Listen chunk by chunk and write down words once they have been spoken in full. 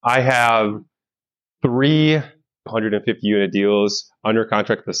I have 350 unit deals under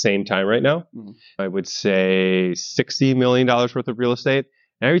contract at the same time right now. I would say $60 million worth of real estate.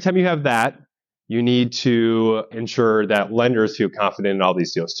 And every time you have that, you need to ensure that lenders feel confident in all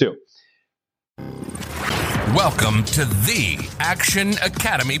these deals too. Welcome to the Action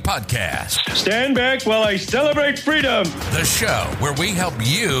Academy podcast. Stand back while I celebrate freedom. The show where we help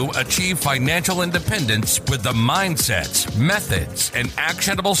you achieve financial independence with the mindsets, methods, and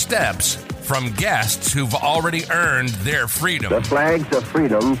actionable steps from guests who've already earned their freedom. The flags of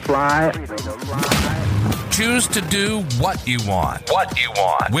freedom fly. Choose to do what you want.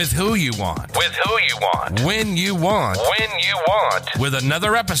 With who you want. When you want. With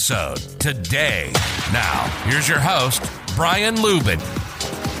another episode today. Now, here's your host, Brian Lubin.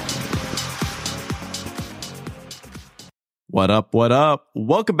 What up?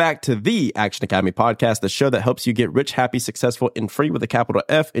 Welcome back to the Action Academy podcast, the show that helps you get rich, happy, successful, and free with a capital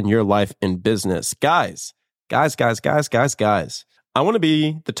F in your life and business. Guys. I want to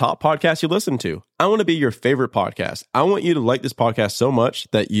be the top podcast you listen to. I want to be your favorite podcast. I want you to like this podcast so much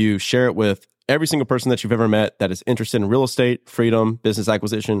that you share it with every single person that you've ever met that is interested in real estate, freedom, business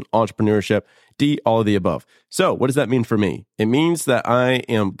acquisition, entrepreneurship, all of the above. So what does that mean for me? It means that I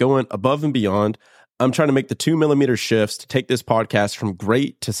am going above and beyond. I'm trying to make the 2mm shifts to take this podcast from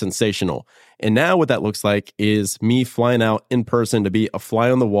great to sensational. And now what that looks like is me flying out in person to be a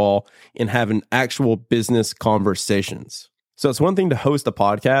fly on the wall and having actual business conversations. So it's one thing to host a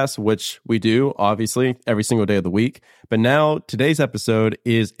podcast, which we do, obviously, every single day of the week. But now today's episode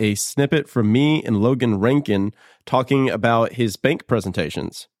is a snippet from me and Logan Rankin talking about his bank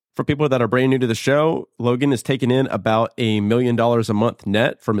presentations. For people that are brand new to the show, Logan is taking in about $1 million a month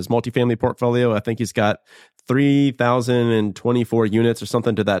net from his multifamily portfolio. I think he's got 3,024 units or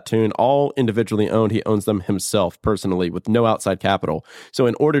something to that tune, all individually owned. He owns them himself personally with no outside capital. So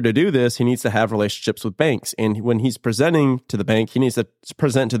in order to do this, he needs to have relationships with banks. And when he's presenting to the bank, he needs to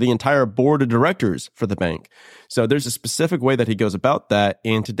present to the entire board of directors for the bank. So there's a specific way that he goes about that.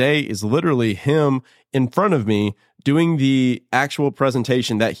 And today is literally him in front of me doing the actual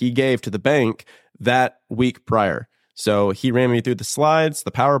presentation that he gave to the bank that week prior. So he ran me through the slides, the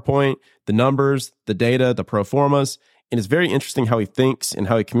PowerPoint, the numbers, the data, the pro formas. And it's very interesting how he thinks and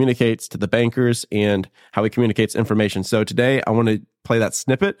how he communicates to the bankers and how he communicates information. So today I want to play that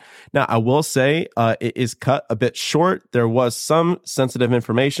snippet. Now, I will say it is cut a bit short. There was some sensitive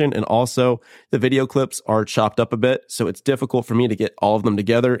information, and also the video clips are chopped up a bit. So it's difficult for me to get all of them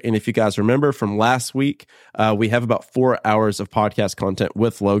together. And if you guys remember from last week, we have about 4 hours of podcast content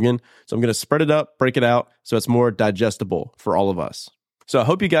with Logan. So I'm going to spread it up, break it out, so it's more digestible for all of us. So I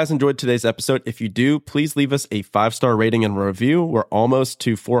hope you guys enjoyed today's episode. If you do, please leave us a 5-star rating and review. We're almost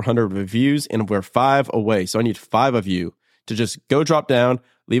to 400 reviews and we're 5 away. So I need 5 of you to just go drop down,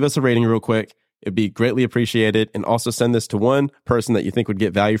 leave us a rating real quick. It'd be greatly appreciated. And also send this to one person that you think would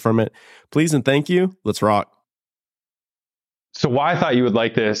get value from it. Please and thank you. Let's rock. So why I thought you would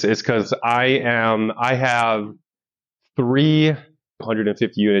like this is because I have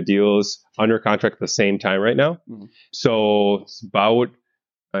 350 unit deals under contract at the same time right now. So it's about,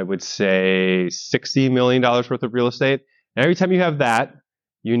 I would say, $60 million worth of real estate. And every time you have that,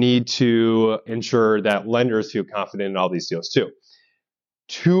 you need to ensure that lenders feel confident in all these deals too.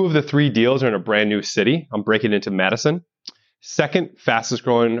 2 of the 3 deals are in a brand new city. I'm breaking into Madison. Second fastest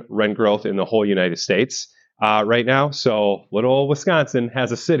growing rent growth in the whole United States right now. So little Wisconsin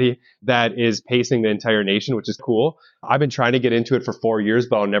has a city that is pacing the entire nation, which is cool. I've been trying to get into it for 4 years,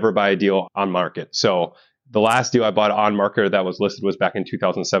 but I'll never buy a deal on market. So the last deal I bought on market that was listed was back in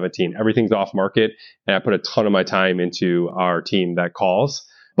 2017. Everything's off market, and I put a ton of my time into our team that calls.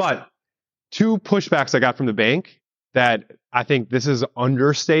 But 2 pushbacks I got from the bank that I think this is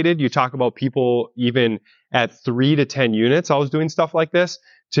understated. You talk about people even at 3 to 10 units, I was doing stuff like this,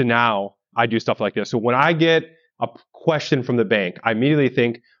 to now I do stuff like this. So when I get a question from the bank, I immediately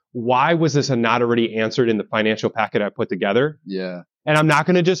think, why was this not already answered in the financial packet I put together? Yeah. And I'm not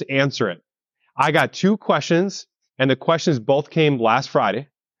going to just answer it. I got 2 questions, and the questions both came last Friday.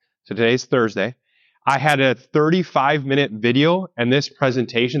 So today's Thursday. I had a 35-minute video and this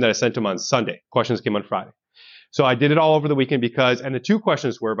presentation that I sent them on Sunday. Questions came on Friday. So I did it all over the weekend and the 2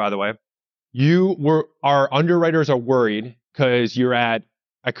 questions were, by the way, our underwriters are worried because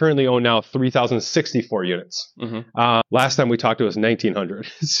I currently own now 3,064 units. Last time we talked, it was 1,900.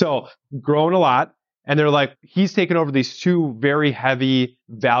 So grown a lot. And they're like, he's taken over these 2 very heavy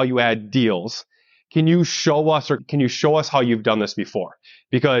value add deals. Can you show us how you've done this before?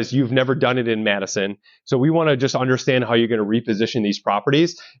 Because you've never done it in Madison. So we want to just understand how you're going to reposition these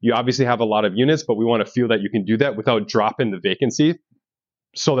properties. You obviously have a lot of units, but we want to feel that you can do that without dropping the vacancy.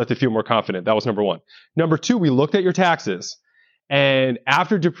 so that they feel more confident. That was number one. Number two, we looked at your taxes. And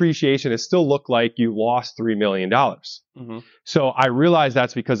after depreciation, it still looked like you lost $3 million. So I realized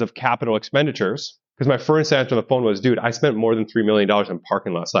that's because of capital expenditures. Because my first answer on the phone was, dude, I spent more than $3 million in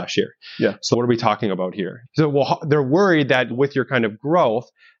parking lots last year. Yeah. So what are we talking about here? So well, they're worried that with your kind of growth,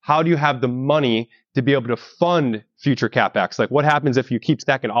 how do you have the money to be able to fund future CapEx? Like what happens if you keep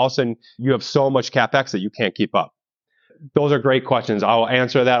stacking, all of a sudden you have so much CapEx that you can't keep up? Those are great questions. I'll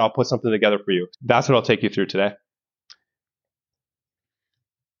answer that. I'll put something together for you. That's what I'll take you through today.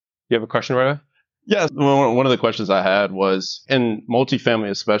 You have a question, right away? Yeah, one of the questions I had was in multifamily,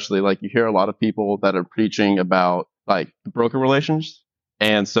 especially, like you hear a lot of people that are preaching about like the broker relations.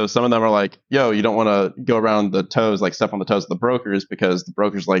 And so some of them are like, yo, you don't want to go around the toes, like step on the toes of the brokers because the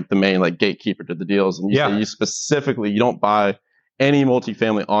broker's like the main like gatekeeper to the deals. And you say you specifically, you don't buy any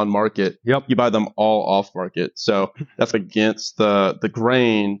multifamily on market. Yep. You buy them all off market. So that's against the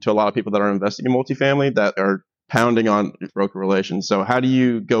grain to a lot of people that are investing in multifamily that are pounding on broker relations. So how do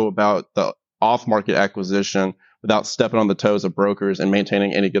you go about the off-market acquisition without stepping on the toes of brokers and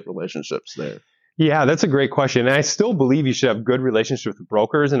maintaining any good relationships there? Yeah, that's a great question. And I still believe you should have good relationships with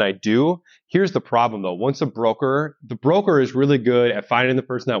brokers, and I do. Here's the problem, though. Once the broker is really good at finding the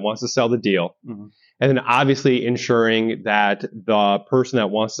person that wants to sell the deal, and then obviously ensuring that the person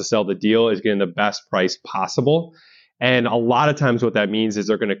that wants to sell the deal is getting the best price possible. And a lot of times what that means is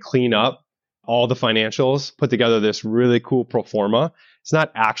they're going to clean up all the financials, put together this really cool pro forma. It's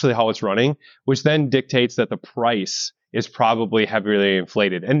not actually how it's running, which then dictates that the price is probably heavily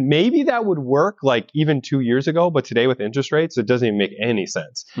inflated. And maybe that would work like even 2 years ago, but today with interest rates, it doesn't even make any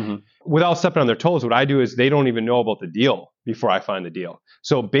sense. Without stepping on their toes, what I do is they don't even know about the deal before I find the deal.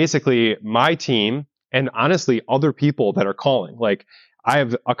 So basically my team and honestly other people that are calling, like I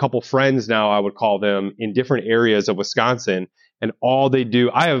have a couple friends now, I would call them, in different areas of Wisconsin. And all they do,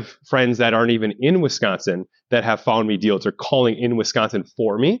 I have friends that aren't even in Wisconsin that have found me deals. They're calling in Wisconsin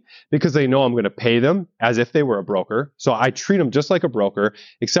for me because they know I'm going to pay them as if they were a broker. So I treat them just like a broker,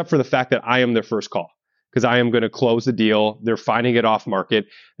 except for the fact that I am their first call because I am going to close the deal. They're finding it off market.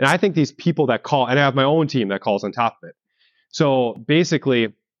 And I think these people that call, and I have my own team that calls on top of it. So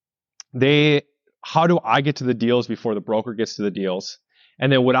basically, how do I get to the deals before the broker gets to the deals?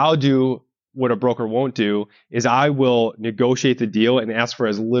 And then what I'll do, what a broker won't do, is I will negotiate the deal and ask for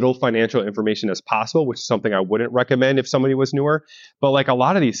as little financial information as possible, which is something I wouldn't recommend if somebody was newer. But like a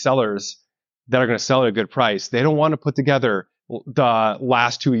lot of these sellers that are going to sell at a good price, they don't want to put together the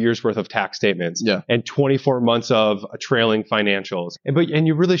last 2 years worth of tax statements and 24 months of trailing financials. And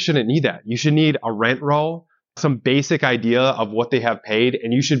you really shouldn't need that. You should need a rent roll, some basic idea of what they have paid,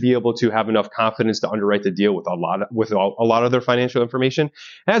 and you should be able to have enough confidence to underwrite the deal with a lot of their financial information.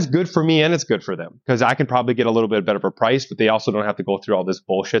 And that's good for me and it's good for them because I can probably get a little bit better of a price, but they also don't have to go through all this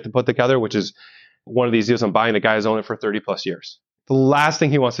bullshit to put together, which is one of these deals I'm buying. The guy's owned it for 30 plus years. The last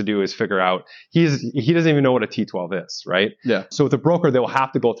thing he wants to do is figure out, he doesn't even know what a T12 is, right? Yeah. So with a broker, they'll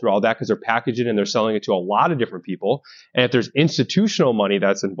have to go through all that because they're packaging and they're selling it to a lot of different people. And if there's institutional money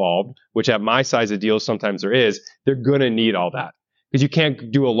that's involved, which at my size of deals sometimes there is, they're going to need all that. Because you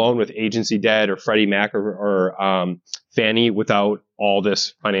can't do a loan with agency debt or Freddie Mac or Fannie without all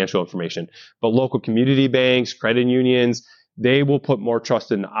this financial information. But local community banks, credit unions, they will put more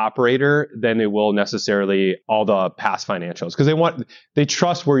trust in the operator than they will necessarily all the past financials because they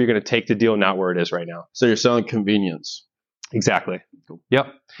trust where you're going to take the deal, not where it is right now. So you're selling convenience. Exactly. Cool.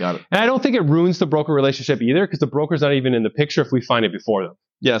 Yep. Got it. And I don't think it ruins the broker relationship either because the broker's not even in the picture if we find it before them.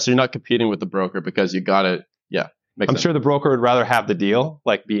 Yeah. So you're not competing with the broker because you got it. Yeah. I'm sure the broker would rather have the deal,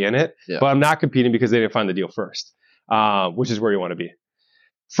 like be in it, but I'm not competing because they didn't find the deal first, which is where you want to be.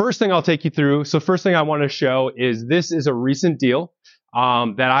 First thing I'll take you through. So first thing I want to show is this is a recent deal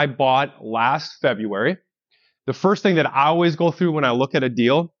that I bought last February. The first thing that I always go through when I look at a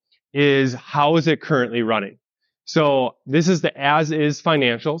deal is how is it currently running? So this is the as-is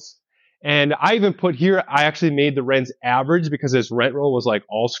financials. And I even put here, I actually made the rents average because this rent roll was like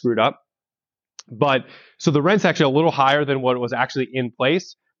all screwed up. But so the rent's actually a little higher than what was actually in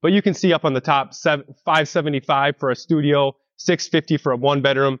place. But you can see up on the top, $575 for a studio, $650 for a one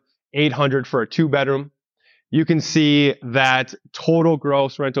bedroom, $800 for a two bedroom. You can see that total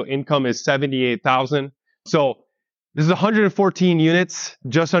gross rental income is $78,000. So this is 114 units,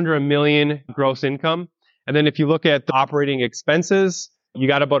 just under $1 million gross income. And then if you look at the operating expenses, you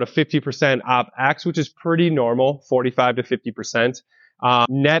got about a 50% OpEx, which is pretty normal, 45 to 50%.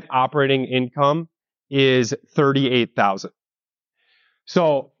 Net operating income is $38,000.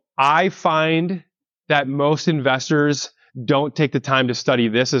 So I find that most investors don't take the time to study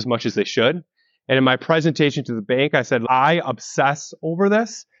this as much as they should. And in my presentation to the bank, I said, I obsess over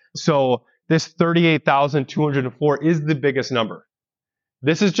this. So this 38,204 is the biggest number.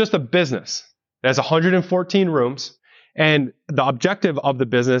 This is just a business that has 114 rooms. And the objective of the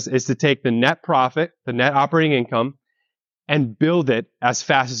business is to take the net profit, the net operating income, and build it as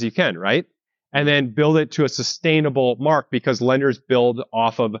fast as you can, right? And then build it to a sustainable mark, because lenders build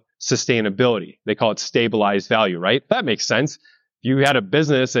off of sustainability. They call it stabilized value, right? That makes sense. You had a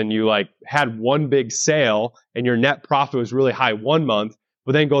business and you had one big sale and your net profit was really high one month,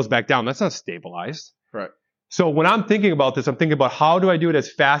 but then goes back down. That's not stabilized. Right. So when I'm thinking about this, I'm thinking about how do I do it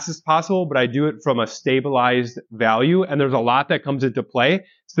as fast as possible, but I do it from a stabilized value. And there's a lot that comes into play.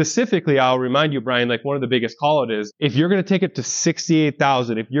 Specifically, I'll remind you, Brian, one of the biggest call it is, if you're going to take it to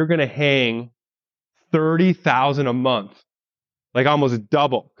 68,000, if you're going to hang 30,000 a month, almost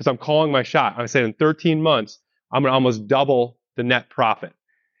double, because I'm calling my shot. I said in 13 months, I'm going to almost double the net profit.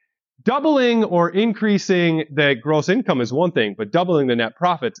 Doubling or increasing the gross income is one thing, but doubling the net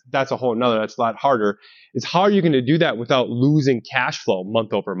profits, that's a whole nother. That's a lot harder. It's how are you going to do that without losing cash flow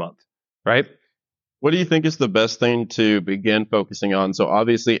month over month, right? What do you think is the best thing to begin focusing on? So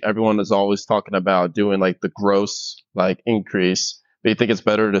obviously everyone is always talking about doing the gross increase. But you think it's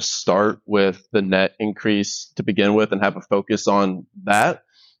better to start with the net increase to begin with and have a focus on that,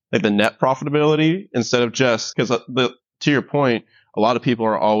 the net profitability, instead of just, because to your point, a lot of people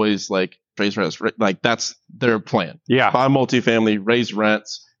are always raise rents, that's their plan. Yeah. Buy multifamily, raise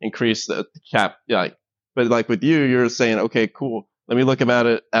rents, increase the cap. Yeah. But with you, you're saying, okay, cool. Let me look about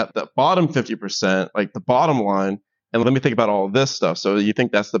it at the bottom 50%, the bottom line, and let me think about all of this stuff. So you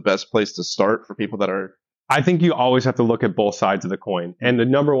think that's the best place to start for people that are? I think you always have to look at both sides of the coin. And the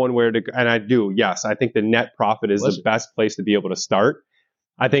number one and I do, yes, I think the net profit is the best place to be able to start.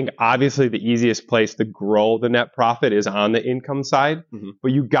 I think obviously the easiest place to grow the net profit is on the income side,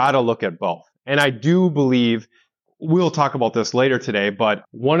 but you got to look at both. And I do believe, we'll talk about this later today, but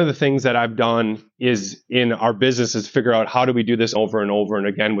one of the things that I've done is in our business is figure out how do we do this over and over and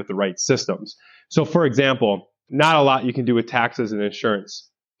again with the right systems. So for example, not a lot you can do with taxes and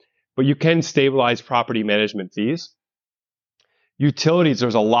insurance, but you can stabilize property management fees. Utilities,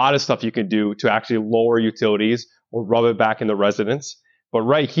 there's a lot of stuff you can do to actually lower utilities or rub it back in the residents. But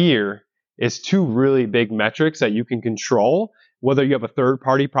right here is two really big metrics that you can control, whether you have a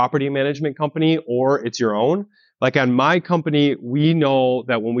third-party property management company or it's your own. On my company, we know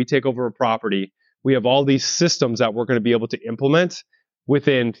that when we take over a property, we have all these systems that we're going to be able to implement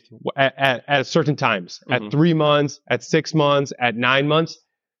within at certain times, at 3 months, at 6 months, at 9 months.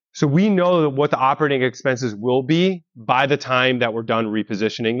 So we know what the operating expenses will be by the time that we're done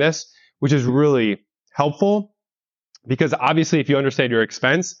repositioning this, which is really helpful. Because obviously, if you understand your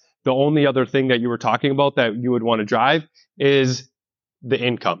expense, the only other thing that you were talking about that you would want to drive is the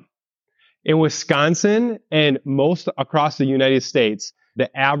income. In Wisconsin and most across the United States, the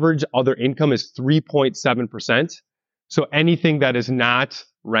average other income is 3.7%. So anything that is not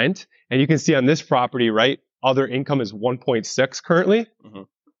rent, and you can see on this property, right, other income is 1.6 currently.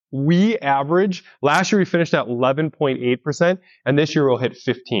 We average, last year we finished at 11.8%, and this year we'll hit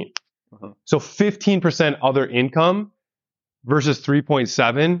 15. So 15% other income versus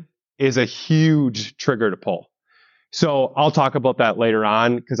 3.7 is a huge trigger to pull. So I'll talk about that later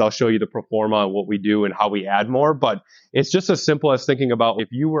on because I'll show you the pro forma and what we do and how we add more. But it's just as simple as thinking about if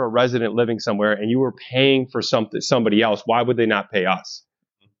you were a resident living somewhere and you were paying for somebody else, why would they not pay us?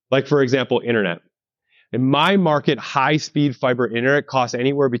 For example, internet. In my market, high-speed fiber internet costs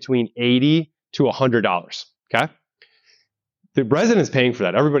anywhere between $80 to $100. Okay? The resident's paying for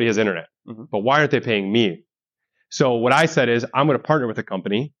that. Everybody has internet. But why aren't they paying me? So what I said is I'm going to partner with a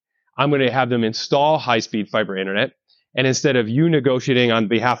company. I'm going to have them install high-speed fiber internet. And instead of you negotiating on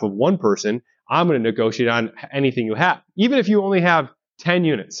behalf of one person, I'm going to negotiate on anything you have. Even if you only have 10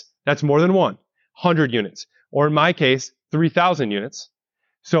 units, that's more than one, 100 units. Or in my case, 3,000 units.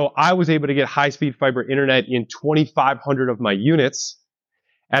 So I was able to get high-speed fiber internet in 2,500 of my units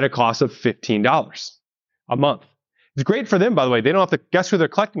at a cost of $15 a month. It's great for them, by the way. They don't have to guess who they're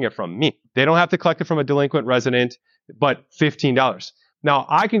collecting it from, me. They don't have to collect it from a delinquent resident, but $15. Now,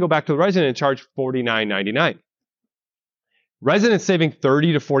 I can go back to the resident and charge $49.99. Residents saving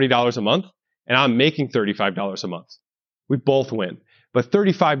 $30 to $40 a month, and I'm making $35 a month. We both win. But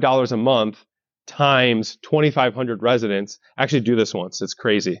 $35 a month times 2,500 residents, actually do this once. It's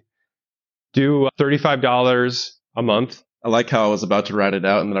crazy. Do $35 a month. I like how I was about to write it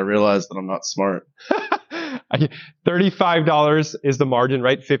out, and then I realized that I'm not smart. $35 is the margin,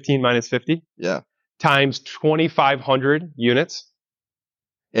 right? 15 minus 50. Yeah. Times 2,500 units.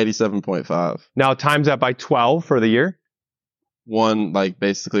 87.5. Now times that by 12 for the year.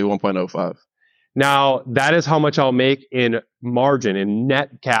 Basically 1.05. Now, that is how much I'll make in margin, in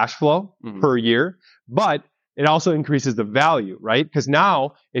net cash flow per year, but it also increases the value, right? Because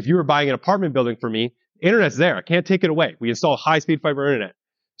now, if you were buying an apartment building for me, internet's there. I can't take it away. We install high-speed fiber internet.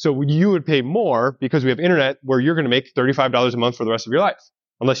 So you would pay more because we have internet where you're going to make $35 a month for the rest of your life,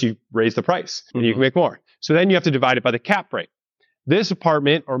 unless you raise the price and you can make more. So then you have to divide it by the cap rate. This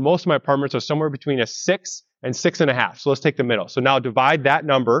apartment, or most of my apartments, are somewhere between a 6 and 6.5. So let's take the middle. So now divide that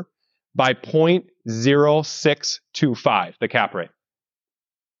number by 0.0625, the cap rate.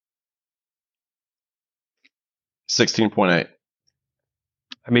 16.8.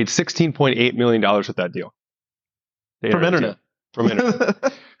 I made $16.8 million with that deal. From internet. From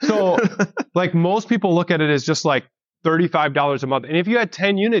internet. So, like, most people look at it as just like $35 a month. And if you had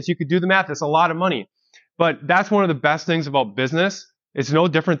 10 units, you could do the math. It's a lot of money. But that's one of the best things about business. It's no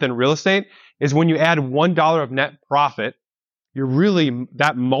different than real estate, is when you add $1 of net profit, you're really,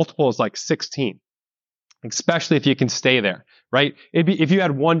 that multiple is like 16, especially if you can stay there, right? If you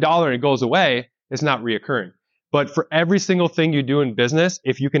had $1 and it goes away, it's not reoccurring. But for every single thing you do in business,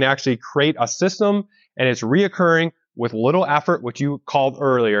 if you can actually create a system and it's reoccurring with little effort, which you called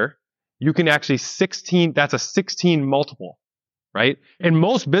earlier, you can actually that's a 16 multiple, right? And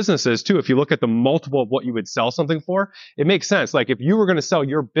most businesses too, if you look at the multiple of what you would sell something for, it makes sense. Like if you were going to sell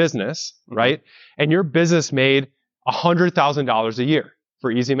your business, right? And your business made $100,000 a year,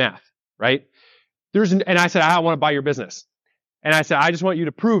 for easy math, right? And I said, I want to buy your business. And I said, I just want you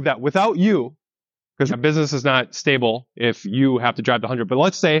to prove that without you, because your business is not stable if you have to drive the 100. But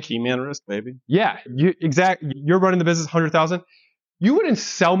let's say, Key-man risk, baby. Yeah, you're running the business 100,000. You wouldn't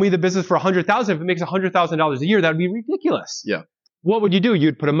sell me the business for 100,000 if it makes $100,000 a year. That would be ridiculous. Yeah. What would you do?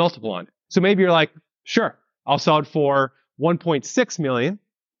 You'd put a multiple on it. So maybe you're like, sure, I'll sell it for 1.6 million.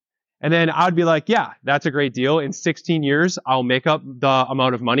 And then I'd be like, yeah, that's a great deal. In 16 years, I'll make up the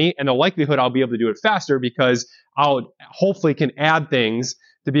amount of money, and the likelihood I'll be able to do it faster because I'll hopefully can add things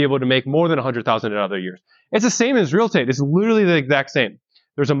to be able to make more than 100,000 in other years. It's the same as real estate. It's literally the exact same.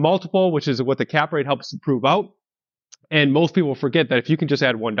 There's a multiple, which is what the cap rate helps to prove out. And most people forget that if you can just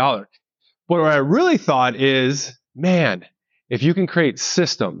add $1. But what I really thought is, man, if you can create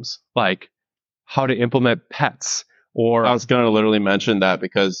systems like how to implement pets, or I was going to literally mention that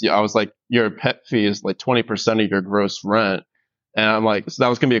because I was like, your pet fee is like 20% of your gross rent. And I'm like, so that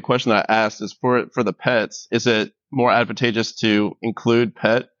was going to be a question that I asked is for the pets, is it more advantageous to include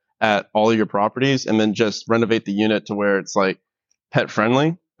pet at all of your properties and then just renovate the unit to where it's like pet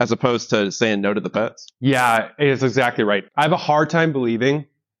friendly as opposed to saying no to the pets? Yeah, it's exactly right. I have a hard time believing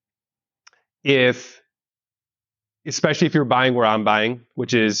especially if you're buying where I'm buying,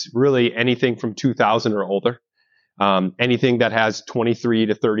 which is really anything from 2000 or older. Anything that has 23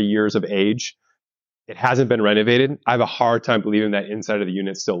 to 30 years of age, it hasn't been renovated. I have a hard time believing that inside of the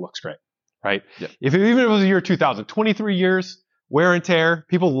unit still looks great, right? Yeah. Even if it was the year 2000, 23 years, wear and tear,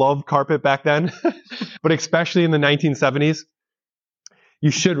 people loved carpet back then, but especially in the 1970s, you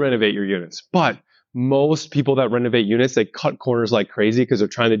should renovate your units. But most people that renovate units, they cut corners like crazy because they're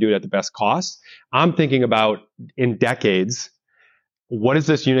trying to do it at the best cost. I'm thinking about in decades, what is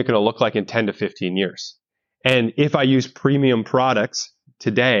this unit going to look like in 10 to 15 years? And if I use premium products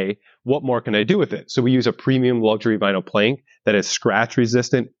today, what more can I do with it? So we use a premium luxury vinyl plank that is scratch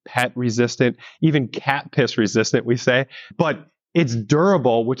resistant, pet resistant, even cat piss resistant, we say. But it's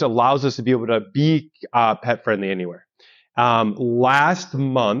durable, which allows us to be able to be pet friendly anywhere. Last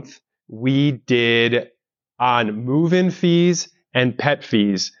month, we did on move-in fees and pet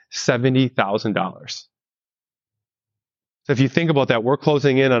fees, $70,000. So if you think about that, we're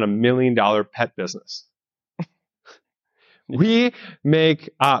closing in on $1 million pet business. We make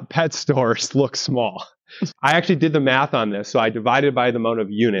pet stores look small. I actually did the math on this. So I divided by the amount of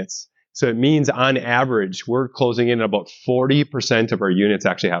units. So it means on average, we're closing in about 40% of our units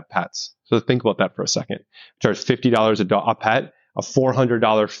actually have pets. So think about that for a second. We charge $50 a pet, a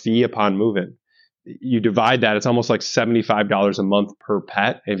 $400 fee upon move-in. You divide that, it's almost like $75 a month per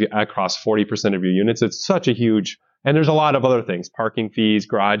pet if you across 40% of your units. It's such a huge, and there's a lot of other things, parking fees,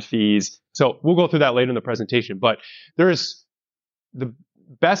 garage fees. So we'll go through that later in the presentation. But there's the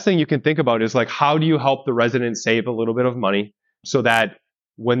best thing you can think about is like, how do you help the residents save a little bit of money so that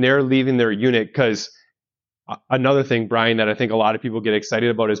when they're leaving their unit, because another thing, Brian, that I think a lot of people get excited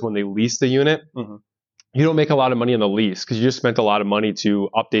about is when they lease the unit, you don't make a lot of money on the lease because you just spent a lot of money to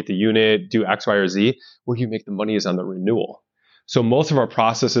update the unit, do X, Y, or Z. Where you make the money is on the renewal. So most of our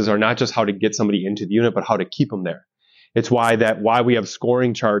processes are not just how to get somebody into the unit, but how to keep them there. It's why we have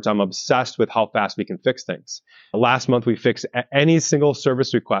scoring charts. I'm obsessed with how fast we can fix things. Last month, we fixed any single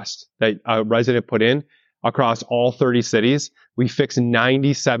service request that a resident put in. across all 30 cities. We fixed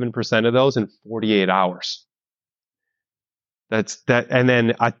 97% of those in 48 hours. That's that. And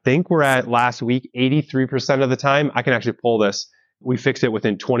then I think we're at last week, 83% of the time, I can actually pull this. We fixed it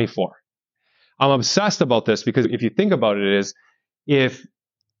within 24. I'm obsessed about this because if you think about it, is if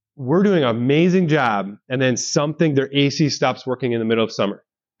we're doing an amazing job and then their AC stops working in the middle of summer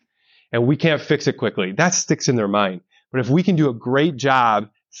and we can't fix it quickly, that sticks in their mind. But if we can do a great job,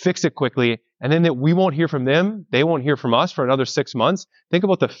 fix it quickly, and then we won't hear from them, they won't hear from us for another 6 months, think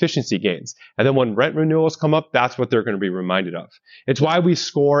about the efficiency gains. And then when rent renewals come up, that's what they're going to be reminded of. It's why we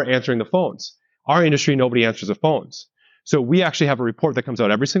score answering the phones. Our industry, nobody answers the phones. So we actually have a report that comes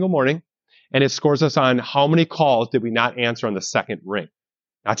out every single morning, and it scores us on how many calls did we not answer on the second ring.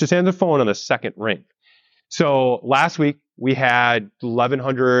 Not just answer the phone, on the second ring. So last week, we had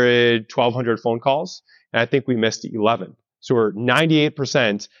 1,100, 1,200 phone calls, and I think we missed 11. So we're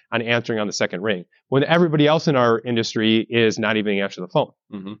 98% on answering on the second ring, when everybody else in our industry is not even answering the phone.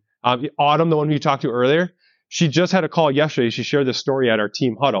 Mm-hmm. Autumn, the one you talked to earlier, she just had a call yesterday. She shared this story at our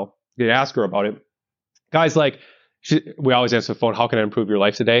team huddle. They asked her about it. Guys, we always answer the phone, how can I improve your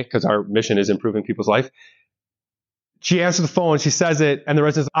life today? Because our mission is improving people's life. She answers the phone, she says it, and the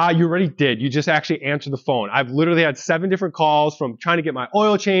resident says, you already did. You just actually answered the phone. I've literally had 7 different calls from trying to get my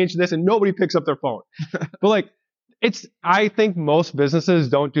oil changed, this, and nobody picks up their phone. But I think most businesses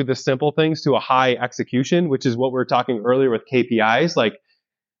don't do the simple things to a high execution, which is what we were talking earlier with KPIs.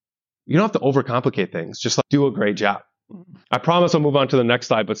 You don't have to overcomplicate things. Just do a great job. I promise I'll move on to the next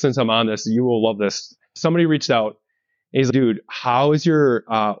slide, but since I'm on this, you will love this. Somebody reached out and he's like, dude, how is your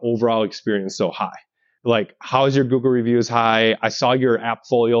overall experience so high? How is your Google reviews high? I saw your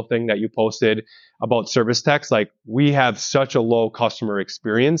AppFolio thing that you posted about service techs. We have such a low customer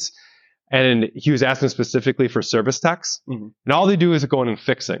experience. And he was asking specifically for service techs. Mm-hmm. And all they do is go in and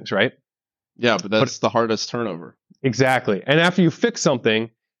fix things, right? Yeah, but that's the hardest turnover. Exactly. And after you fix something,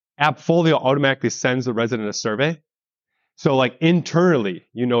 AppFolio automatically sends the resident a survey. So internally,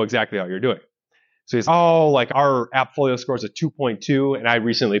 you know exactly how you're doing. So he's, our AppFolio score is a 2.2. And I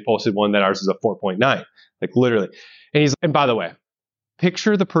recently posted one that ours is a 4.9, literally. And by the way,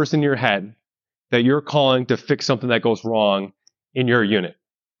 picture the person in your head that you're calling to fix something that goes wrong in your unit.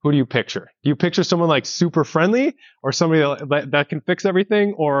 Who do you picture? Do you picture someone super friendly, or somebody that can fix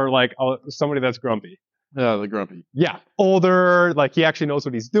everything, or somebody that's grumpy? Yeah, the grumpy. Yeah, older, he actually knows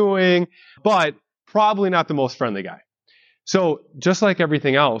what he's doing, but probably not the most friendly guy. So just like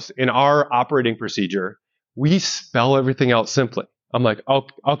everything else in our operating procedure, we spell everything out simply. I'm like,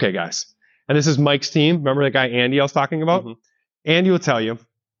 okay, guys. And this is Mike's team. Remember the guy Andy I was talking about? Mm-hmm. Andy will tell you,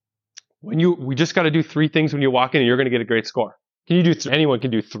 we just got to do 3 things when you walk in, and you're going to get a great score. Anyone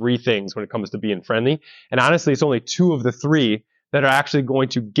can do 3 things when it comes to being friendly. And honestly, it's only 2 of the 3 that are actually going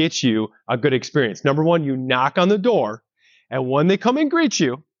to get you a good experience. Number 1, you knock on the door, and when they come and greet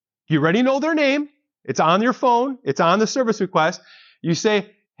you, you already know their name. It's on your phone. It's on the service request. You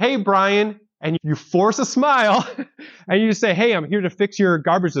say, hey, Brian, and you force a smile, and you say, hey, I'm here to fix your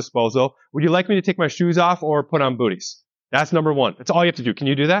garbage disposal. Would you like me to take my shoes off or put on booties? That's number 1. That's all you have to do. Can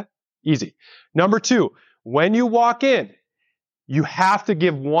you do that? Easy. Number 2, when you walk in, you have to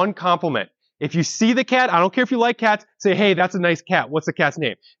give 1 compliment. If you see the cat, I don't care if you like cats, say, hey, that's a nice cat. What's the cat's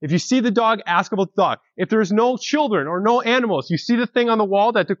name? If you see the dog, ask about the dog. If there's no children or no animals, you see the thing on the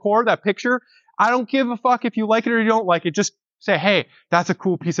wall, that decor, that picture, I don't give a fuck if you like it or you don't like it. Just say, hey, that's a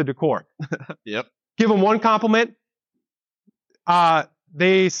cool piece of decor. Yep. Give them 1 compliment.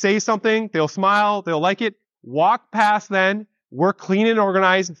 They say something, they'll smile, they'll like it. Walk past then, work clean and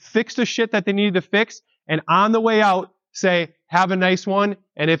organized, fix the shit that they needed to fix, and on the way out, say, have a nice one.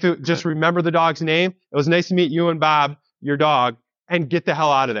 And just remember the dog's name. It was nice to meet you and Bob, your dog, and get the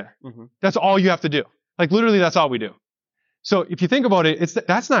hell out of there. Mm-hmm. That's all you have to do. Literally, that's all we do. So if you think about it,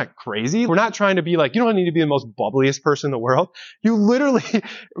 that's not crazy. We're not trying to be you don't need to be the most bubbliest person in the world. You literally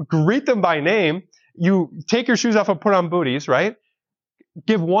greet them by name. You take your shoes off and put on booties, right?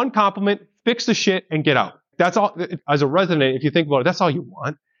 Give 1 compliment, fix the shit, and get out. That's all. As a resident, if you think about it, that's all you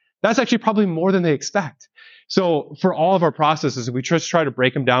want. That's actually probably more than they expect. So for all of our processes, we just try to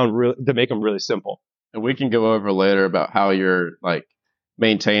break them down to make them really simple. And we can go over later about how you're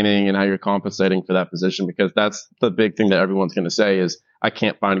maintaining and how you're compensating for that position, because that's the big thing that everyone's going to say is, I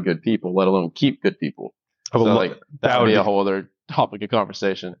can't find good people, let alone keep good people. So that would be a whole other topic of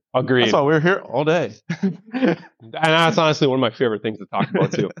conversation. Agreed. That's why we're here all day. And that's honestly one of my favorite things to talk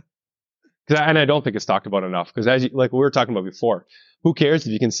about too. And I don't think it's talked about enough, because as we were talking about before, who cares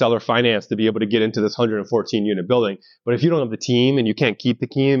if you can sell or finance to be able to get into this 114 unit building? But if you don't have the team, and you can't keep the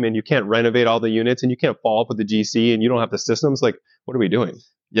team, and you can't renovate all the units, and you can't follow up with the GC, and you don't have the systems, what are we doing?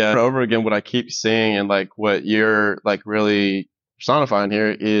 Yeah. Over again, what I keep seeing and like what you're like really personifying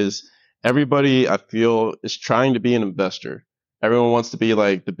here is everybody I feel is trying to be an investor. Everyone wants to be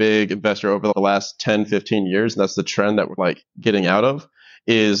like the big investor over the last 10, 15 years. And that's the trend that we're like getting out of,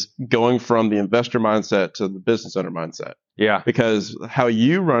 is going from the investor mindset to the business owner mindset. Yeah. Because how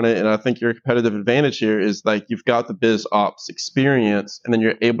you run it, and I think your competitive advantage here is like you've got the biz ops experience, and then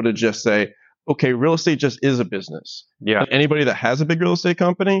you're able to just say, okay, real estate just is a business. Yeah. Like anybody that has a big real estate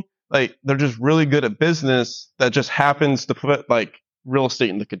company, like they're just really good at business that just happens to put like real estate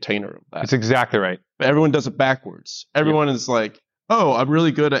in the container of that. That's exactly right. But everyone does it backwards. Everyone is like, oh, I'm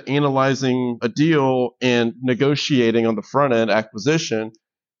really good at analyzing a deal and negotiating on the front end acquisition.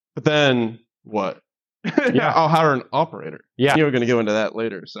 But then what? Yeah. I'll hire an operator. Yeah. You're going to go into that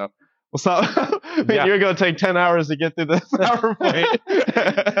later. So we'll stop. Yeah. You're going to take 10 hours to get through this PowerPoint.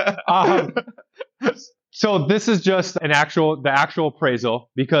 So this is just the actual appraisal,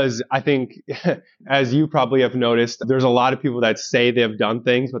 because I think, as you probably have noticed, there's a lot of people that say they've done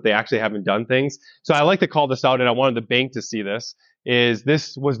things, but they actually haven't done things. So I like to call this out, and I wanted the bank to see this, is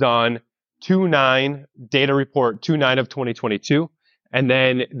this was done 2/9 data report, 2/9 of 2022. And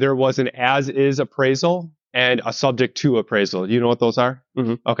then there was an as-is appraisal and a subject to appraisal. Do you know what those are?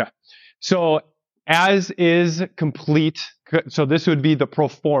 Mm-hmm. Okay. So as is complete. So this would be the pro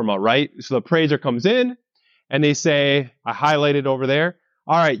forma, right? So the appraiser comes in and they say, I highlighted over there.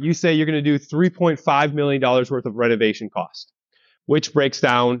 All right, you say you're going to do $3.5 million worth of renovation cost, which breaks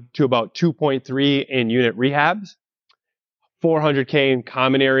down to about 2.3 in unit rehabs, 400K in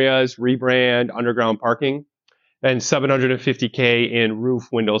common areas, rebrand, underground parking, and 750K in roof,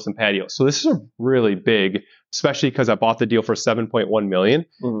 windows, and patios. So this is a really big, especially because I bought the deal for $7.1 million.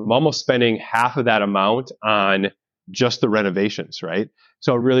 Mm-hmm. I'm almost spending half of that amount on just the renovations, right?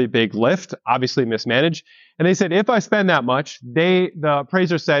 So a really big lift, obviously mismanaged. And they said, if I spend that much, the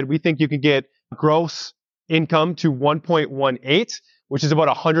appraiser said, we think you can get gross income to 1.18, which is about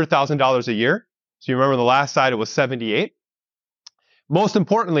 $100,000 a year. So you remember the last side, it was 78. Most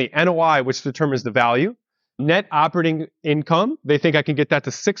importantly, NOI, which determines the value. Net operating income, they think I can get that to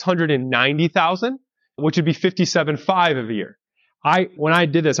 $690,000, which would be $57.5 a year. When I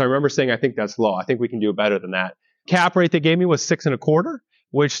did this, I remember saying, I think that's low. I think we can do better than that. Cap rate they gave me was 6.25,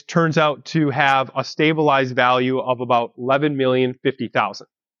 which turns out to have a stabilized value of about $11,050,000.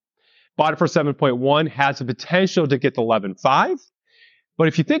 Bought it for 7.1, has the potential to get to 11.5. But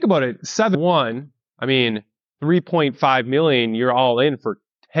if you think about it, 7.1, I mean, 3.5 million, you're all in for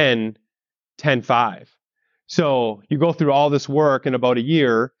 10.5. So you go through all this work in about a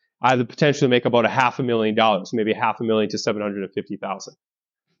year, I have the potential to make about $500,000, maybe $500,000 to $750,000.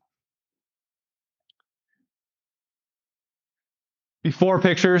 Before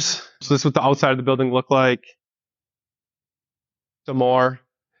pictures. So this is what the outside of the building looked like.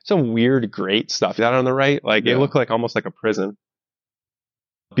 Some weird grate stuff. That on the right, like it looked like almost like a prison.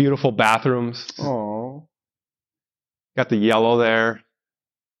 Beautiful bathrooms. Oh, got the yellow there.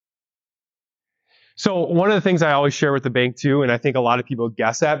 So one of the things I always share with the bank too, and I think a lot of people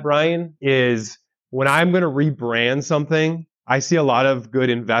guess at, Brian, is when I'm going to rebrand something, I see a lot of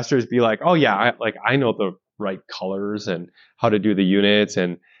good investors be like, oh yeah, I know the right colors and how to do the units.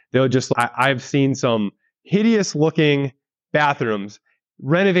 And they'll just, I've seen some hideous looking bathrooms,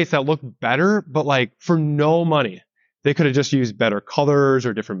 renovates that look better, but like for no money. They could have just used better colors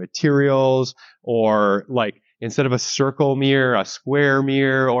or different materials, or like instead of a circle mirror, a square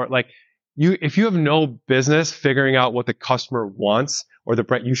mirror, or like, if you have no business figuring out what the customer wants or the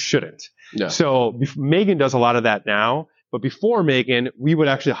brand, you shouldn't. yeah. So Megan does a lot of that now, but before Megan, we would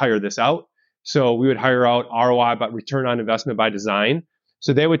actually hire this out. So we would hire out ROI, but return on investment by design.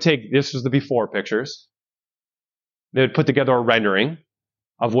 So they would take, this was the before pictures. They would put together a rendering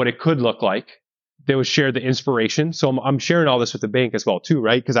of what it could look like. They would share the inspiration. So I'm sharing all this with the bank as well too,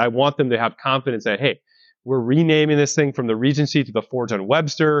 right? Because I want them to have confidence that, hey, we're renaming this thing from the Regency to the Forge on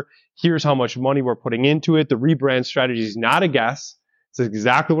Webster. Here's how much money we're putting into it. The rebrand strategy is not a guess. It's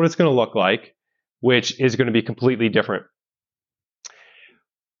exactly what it's going to look like, which is going to be completely different.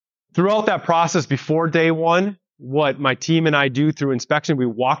 Throughout that process before day one, what my team and I do through inspection, we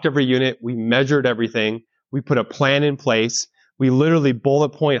walked every unit, we measured everything, we put a plan in place, we literally bullet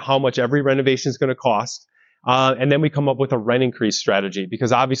point how much every renovation is going to cost. And then we come up with a rent increase strategy,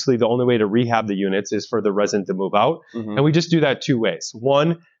 because obviously the only way to rehab the units is for the resident to move out. Mm-hmm. And we just do that two ways.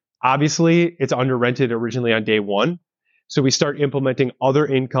 One, obviously it's under rented originally on day one. So we start implementing other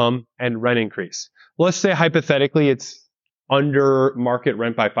income and rent increase. Let's say hypothetically it's under market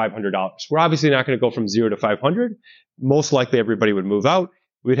rent by $500. We're obviously not going to go from 0 to 500. Most likely everybody would move out.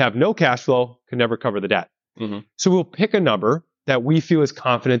 We'd have no cash flow, could never cover the debt. Mm-hmm. So we'll pick a number. that we feel is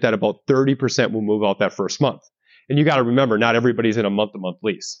confident that about 30% will move out that first month. And you got to remember, not everybody's in a month-to-month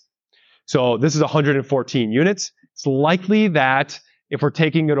lease. So this is 114 units. It's likely that if we're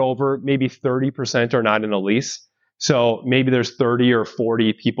taking it over, maybe 30% are not in a lease. So maybe there's 30 or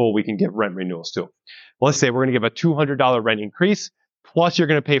 40 people we can give rent renewals to. Let's say we're going to give a $200 rent increase, plus you're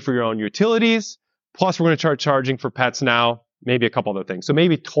going to pay for your own utilities, plus we're going to start charging for pets now, maybe a couple other things. So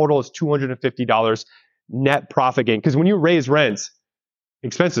maybe total is $250 net profit gain. Because when you raise rents,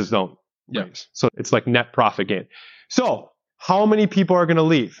 expenses don't raise. So it's like net profit gain. So how many people are going to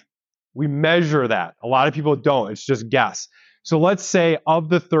leave? We measure that. A lot of people don't. It's just guess. So let's say of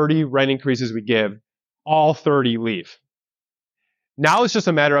the 30 rent increases we give, all 30 leave. Now it's just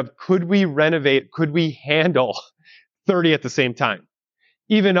a matter of, could we renovate? Could we handle 30 at the same time?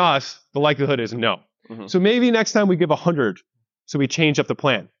 Even us, the likelihood is no. Mm-hmm. So maybe next time we give 100. So we change up the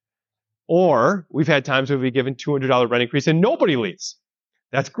plan. Or we've had times where we've given $200 rent increase and nobody leaves.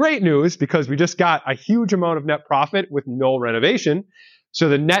 That's great news because we just got a huge amount of net profit with no renovation. So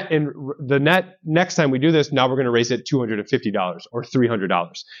the net next time we do this, now we're going to raise it $250 or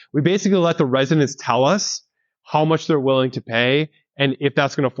 $300. We basically let the residents tell us how much they're willing to pay and if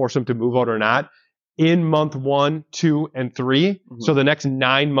that's going to force them to move out or not in month 1, 2, and 3. Mm-hmm. So the next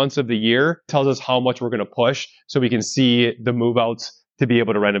 9 months of the year tells us how much we're going to push so we can see the move outs to be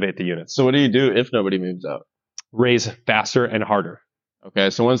able to renovate the units. So what do you do if nobody moves out? Raise faster and harder. Okay.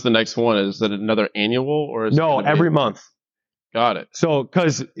 So when's the next one? Is it another annual or is No, every month. Got it. So,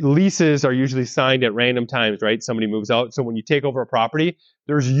 because leases are usually signed at random times, right? Somebody moves out. So when you take over a property,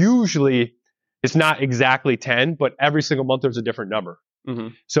 there's usually, it's not exactly 10, but every single month there's a different number.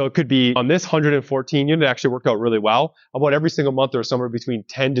 Mm-hmm. So it could be on this 114 unit, it actually worked out really well. About every single month, there was somewhere between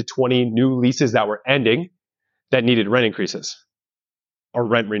 10 to 20 new leases that were ending that needed rent increases or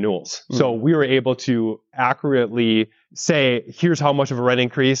rent renewals. Mm-hmm. So we were able to accurately say, here's how much of a rent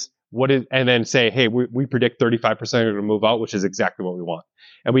increase. And then say, hey, we predict 35% are going to move out, which is exactly what we want.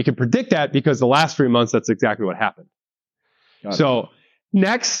 And we can predict that because the last 3 months, that's exactly what happened. So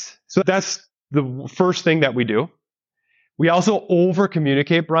that's the first thing that we do. We also over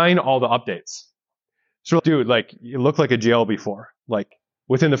communicate, Brian, all the updates. So dude, like you look like a jail before, like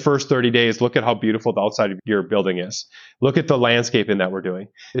within the first 30 days, look at how beautiful the outside of your building is. Look at the landscaping that we're doing.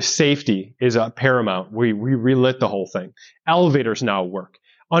 The safety is paramount. We relit the whole thing. Elevators now work.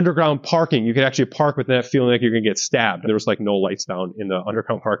 Underground parking, you can actually park with that feeling like you're going to get stabbed. There was like no lights down in the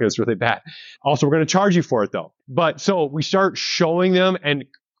underground parking. It's really bad. Also, we're going to charge you for it though. But so we start showing them and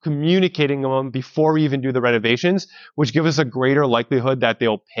communicating them before we even do the renovations, which give us a greater likelihood that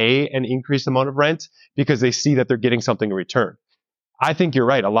they'll pay an increased amount of rent because they see that they're getting something in return. I think you're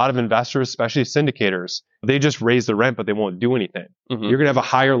right. A lot of investors, especially syndicators, they just raise the rent, but they won't do anything. Mm-hmm. You're going to have a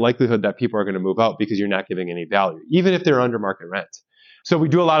higher likelihood that people are going to move out because you're not giving any value, even if they're under market rent. So we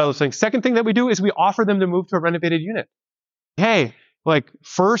do a lot of those things. Second thing that we do is we offer them to move to a renovated unit. Hey, like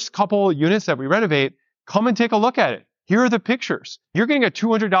first couple units that we renovate, come and take a look at it. Here are the pictures. You're getting a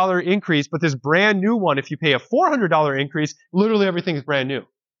 $200 increase, but this brand new one, if you pay a $400 increase, literally everything is brand new.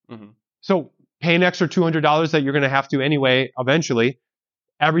 Mm-hmm. So pay an extra $200 that you're going to have to anyway, eventually.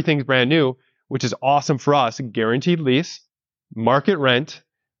 Everything's brand new, which is awesome for us. Guaranteed lease, market rent,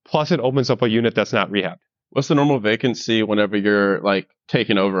 plus it opens up a unit that's not rehabbed. What's the normal vacancy whenever you're like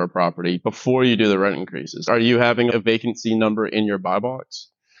taking over a property before you do the rent increases? Are you having a vacancy number in your buy box?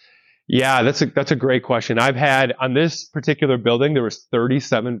 Yeah, that's a great question. I've had on this particular building, there was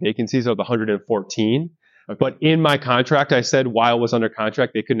 37 vacancies of the 114. Okay. But in my contract, I said while it was under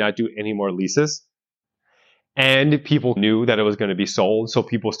contract, they could not do any more leases. And people knew that it was going to be sold. So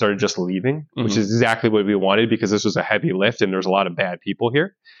people started just leaving, mm-hmm. which is exactly what we wanted because this was a heavy lift and there's a lot of bad people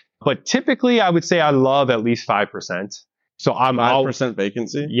here. But typically, I would say I love at least 5%. So I'm 5%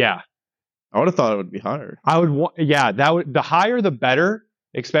 vacancy. Yeah, I would have thought it would be higher. The higher the better,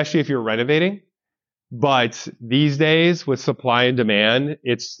 especially if you're renovating. But these days, with supply and demand,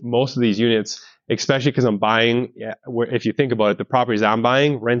 it's most of these units, especially because I'm buying. If you think about it, the properties I'm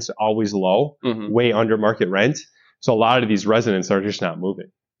buying, rent's always low, mm-hmm. way under market rent. So a lot of these residents are just not moving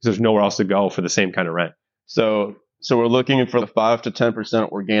because there's nowhere else to go for the same kind of rent. So we're looking for the 5 to 10%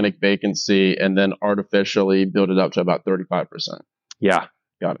 organic vacancy and then artificially build it up to about 35%. Yeah.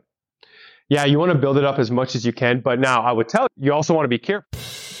 Got it. Yeah, you want to build it up as much as you can. But now I would tell you also want to be careful.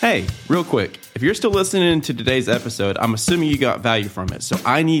 Hey, real quick, if you're still listening to today's episode, I'm assuming you got value from it. So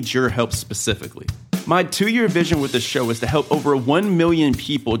I need your help specifically. My 2-year vision with this show is to help over 1 million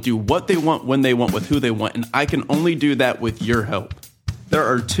people do what they want, when they want, with who they want. And I can only do that with your help. There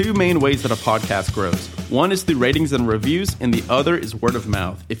are two main ways that a podcast grows. One is through ratings and reviews, and the other is word of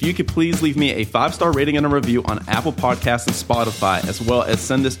mouth. If you could please leave me a 5-star rating and a review on Apple Podcasts and Spotify, as well as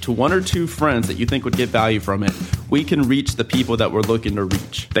send this to 1 or 2 friends that you think would get value from it, we can reach the people that we're looking to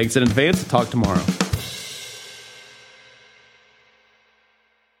reach. Thanks in advance. Talk tomorrow.